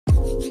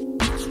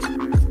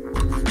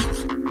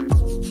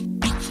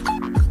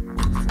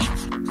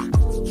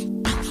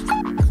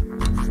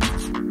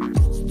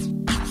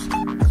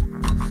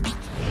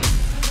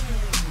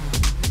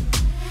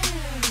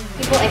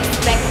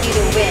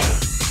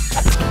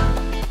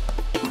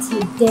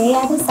today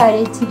I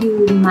decided to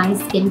do my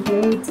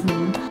skincare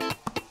routine.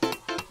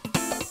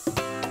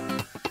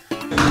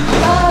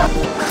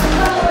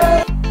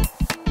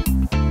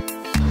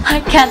 I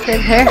can't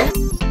with her.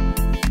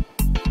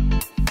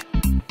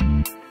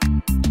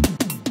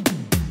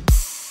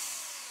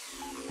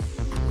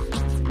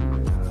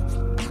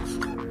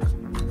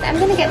 I'm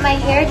gonna get my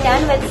hair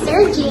done with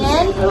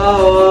Sergian.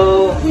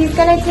 Hello. He's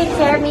gonna take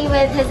care of me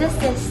with his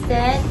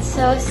assistant,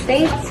 so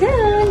stay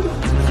tuned.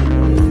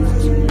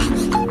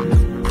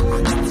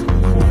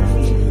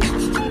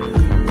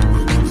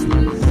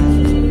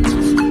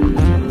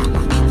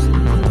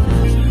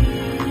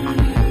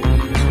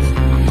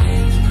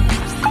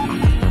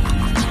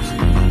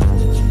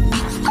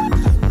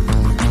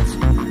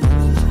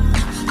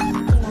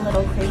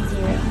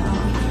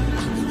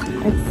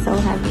 It's so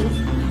heavy,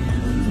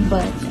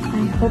 but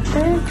I hope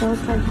the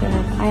results are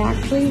good. I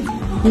actually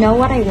know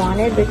what I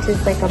wanted, which is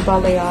like a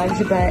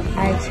balayage, but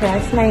I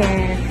trust my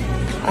hair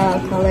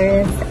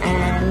colorist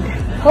and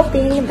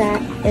hoping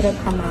that it'll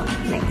come out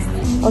nice.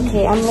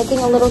 Okay, I'm looking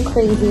a little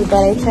crazy,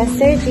 but I trust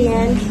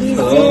Sergian. He's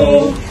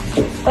doing,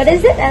 what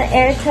is it, an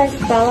air touch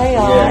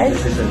balayage?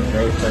 Yes, this is an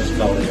air touch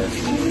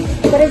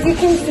balayage. But as you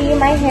can see,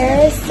 my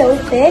hair is so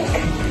thick.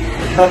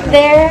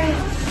 They're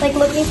like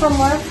looking for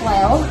more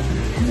foil.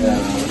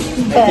 Yeah.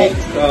 But, I take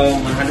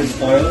 100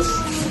 foils.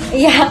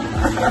 Yeah,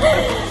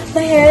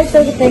 my hair is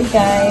so thick,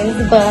 guys,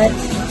 but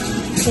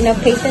you know,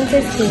 patience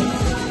is key.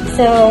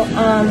 So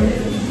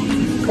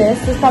this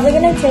is probably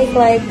gonna take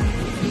like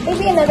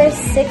maybe another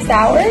 6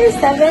 hours,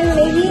 7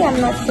 maybe, I'm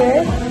not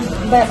sure,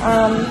 but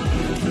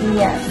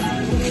yeah.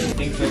 I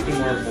think 50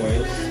 more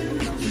foils.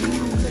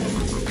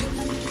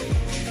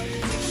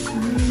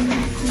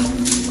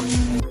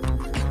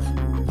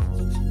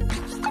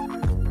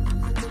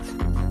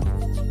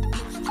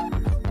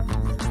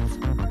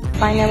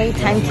 Finally,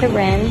 time to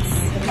rinse.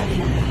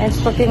 It's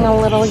looking a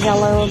little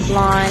yellow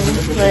blonde,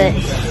 but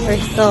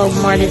there's still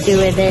more to do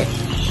with it.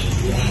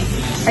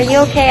 Are you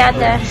okay,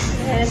 Ate?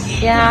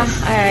 Yeah?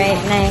 Alright,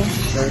 nice.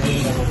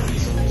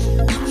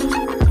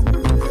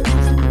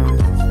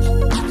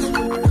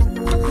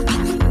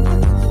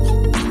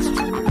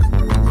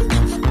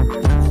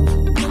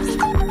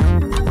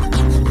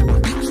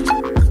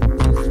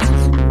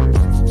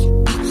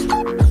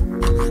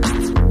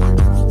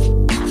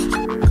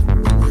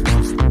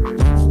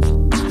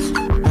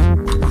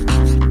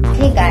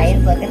 Hey guys,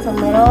 look, it's a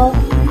little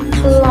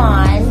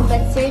blonde,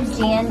 but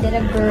Sergian did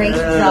a great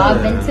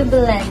job into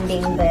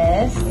blending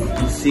this.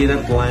 You see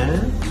that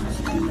blend?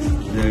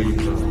 There you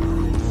go.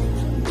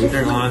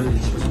 Later on,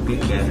 it's supposed to be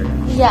better.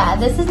 Yeah,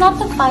 this is not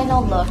the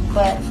final look,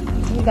 but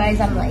you guys,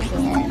 I'm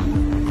liking it.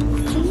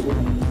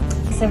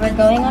 See? So we're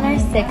going on our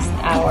 6th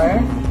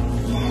hour.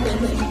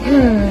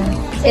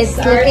 It's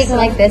looking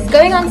like this.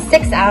 Going on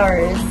 6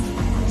 hours.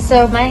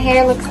 So my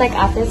hair looks like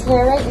Ate's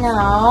hair right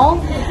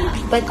now.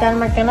 But then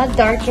we're gonna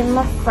darken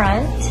the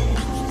front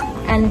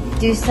and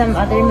do some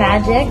other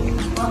magic.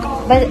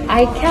 But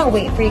I can't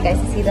wait for you guys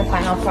to see the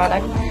final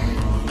product.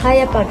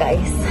 Kaya pa,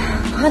 guys.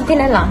 Konti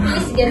na lang.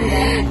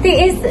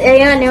 Tiis,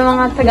 ayan, yung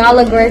mga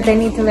Tagalog words I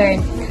need to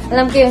learn.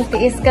 Alam ko yung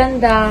tiis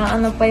ganda,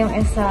 ano pa yung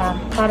isa,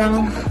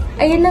 parang,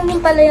 ayun lang yung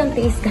pala yung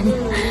tiis ganda.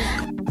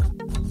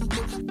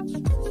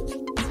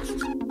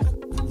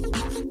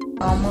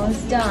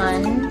 Almost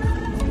done.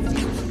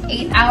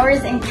 8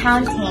 hours and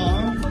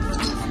counting.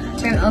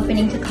 From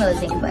opening to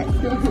closing, but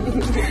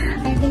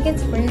I think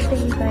it's worth it,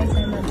 you guys.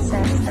 I'm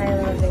obsessed. I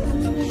love it.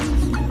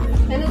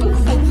 And it looks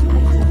so nice.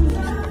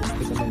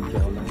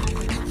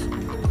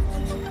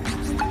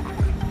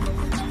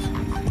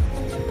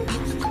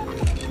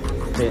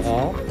 They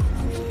all?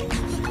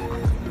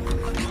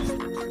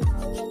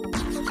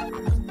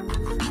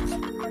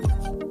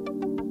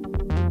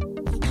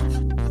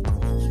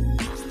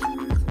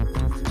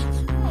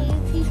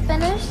 He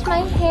finished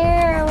my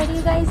hair. What do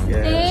you guys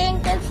think?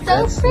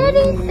 That's so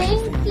pretty.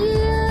 Thank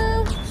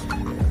you.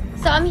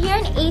 So I'm here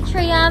in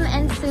Atrium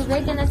and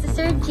SUBIC, and this is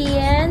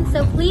Sergian.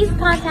 So please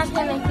contact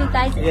him if you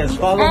guys Yes,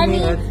 follow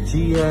me at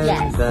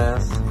Gian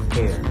Does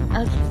Hair.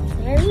 Okay,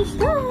 there we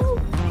go.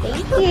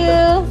 Thank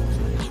you.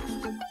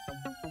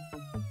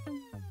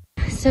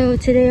 So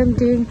today I'm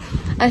doing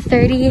a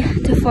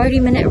 30 to 40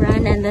 minute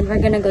run, and then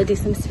we're gonna go do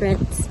some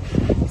sprints.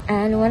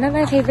 And one of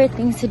my favorite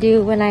things to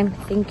do when I'm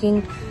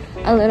thinking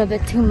a little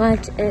bit too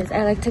much is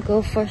I like to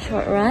go for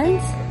short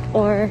runs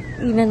or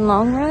even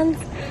long runs.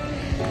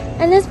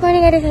 And this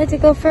morning I decided to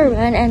go for a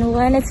run, and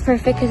one, it's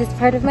perfect because it's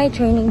part of my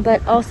training,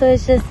 but also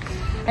it's just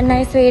a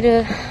nice way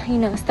to, you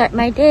know, start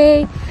my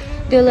day,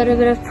 do a little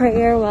bit of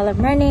prayer while I'm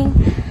running.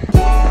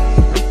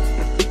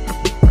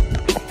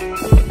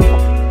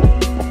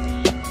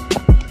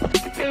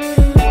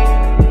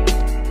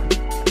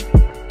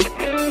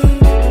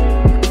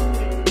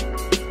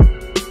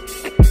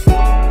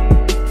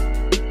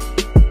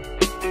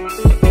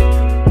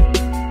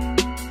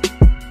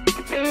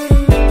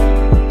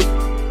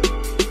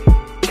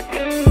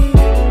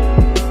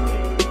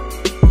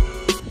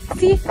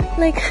 See,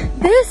 like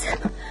this,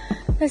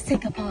 let's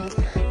take a pause.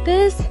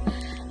 This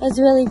is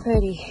really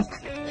pretty.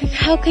 Like,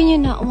 how can you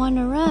not want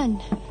to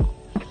run?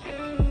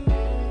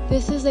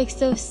 This is like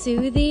so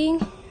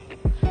soothing.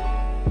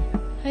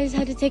 I just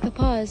had to take a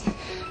pause.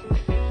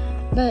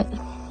 But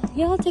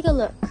y'all take a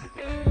look.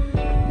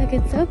 Like,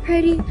 it's so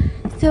pretty,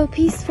 so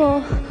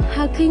peaceful.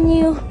 How can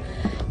you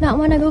not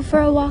want to go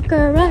for a walk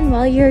or a run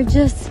while you're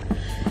just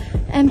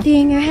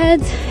emptying your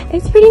heads?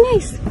 It's pretty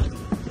nice.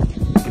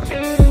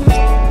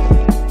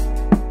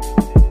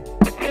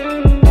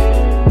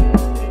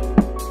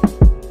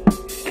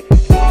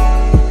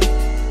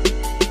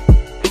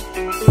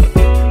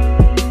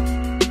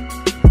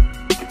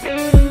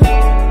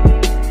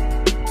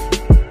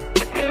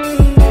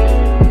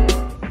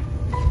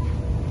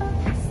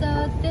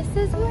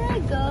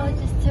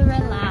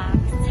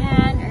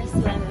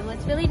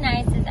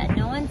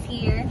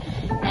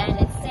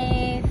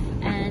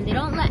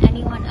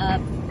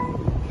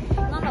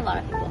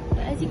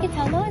 As you can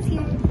tell, no one's here.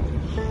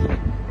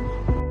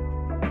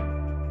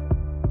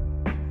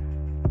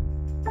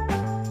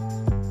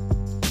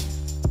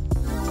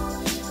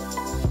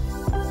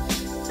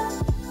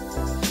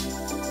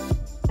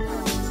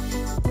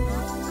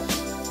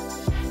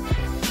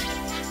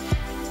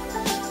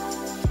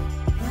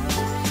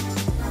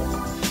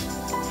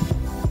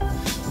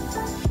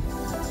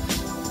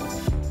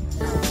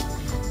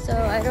 So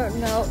I don't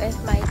know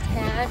if my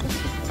tan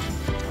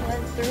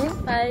went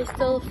through. I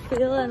still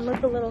feel and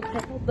look a little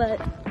pale, but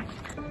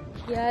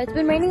yeah, it's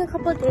been raining a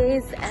couple of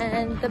days,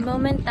 and the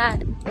moment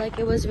that like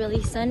it was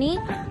really sunny,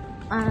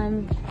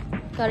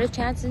 got a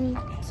chance and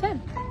swim.